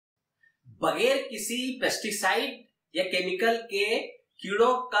बगैर किसी पेस्टिसाइड या केमिकल के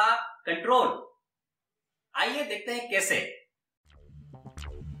कीड़ों का कंट्रोल। आइए देखते हैं कैसे।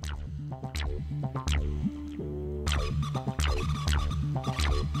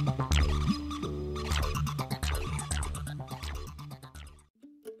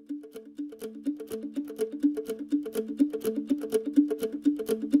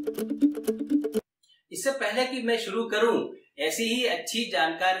 इससे पहले कि मैं शुरू करूं, ऐसी ही अच्छी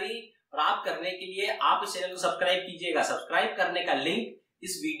जानकारी प्राप्त करने के लिए आप इस चैनल को सब्सक्राइब कीजिएगा। सब्सक्राइब करने का लिंक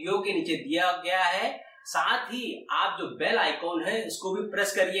इस वीडियो के नीचे दिया गया है। साथ ही आप जो बेल आइकॉन है उसको भी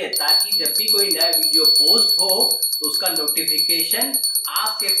प्रेस करिए, ताकि जब भी कोई नया वीडियो पोस्ट हो तो उसका नोटिफिकेशन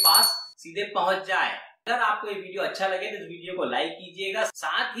आपके पास सीधे पहुंच जाए। अगर आपको ये वीडियो अच्छा लगे तो इस वीडियो को लाइक कीजिएगा,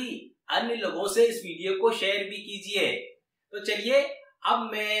 साथ ही अन्य लोगों से इस वीडियो को शेयर भी कीजिए। तो चलिए अब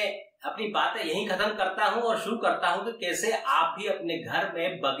मैं अपनी बातें यहीं खत्म करता हूं और शुरू करता हूं कि कैसे आप भी अपने घर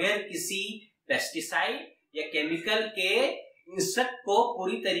में बगैर किसी पेस्टिसाइड या केमिकल के इंसेक्ट को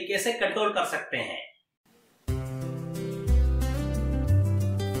पूरी तरीके से कंट्रोल कर सकते हैं।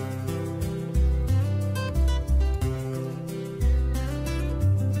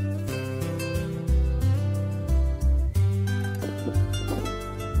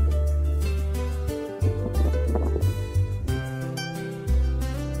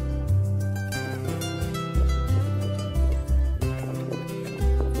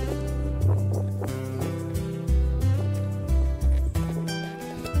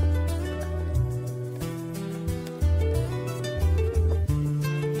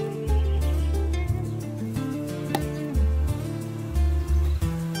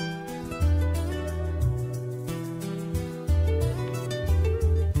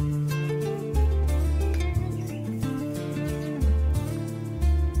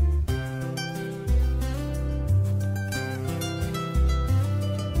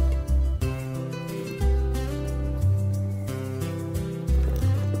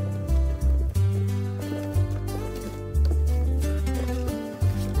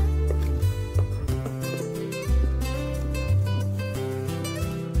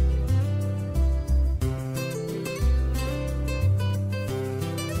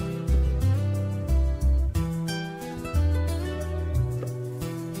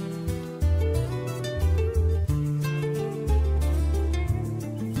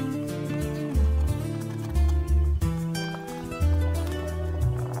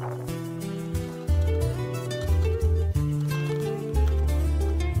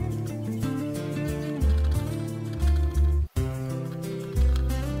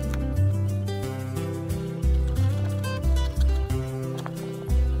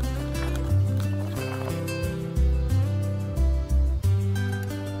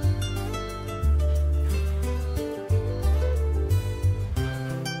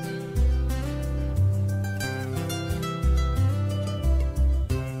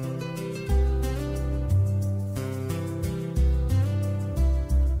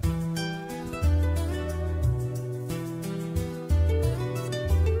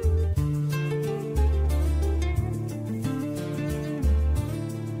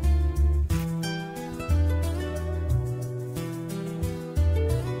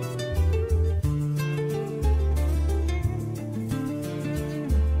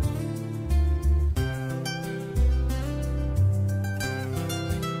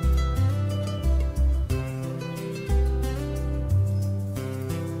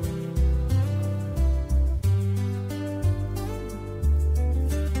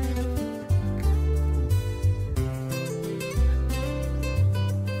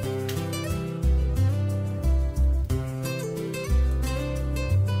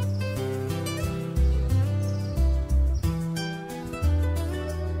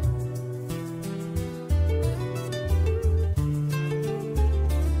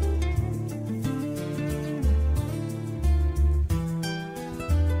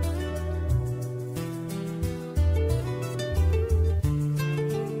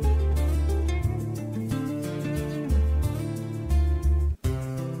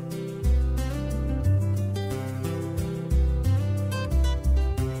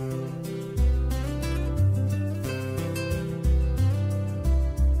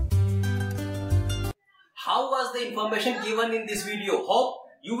 How was the information given in this video? Hope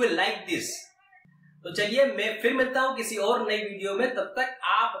you will like this. तो चलिए मैं फिर मिलता हूँ किसी और नई वीडियो में। तब तक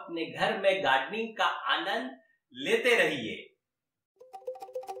आप अपने घर में गार्डनिंग का आनंद लेते रहिए।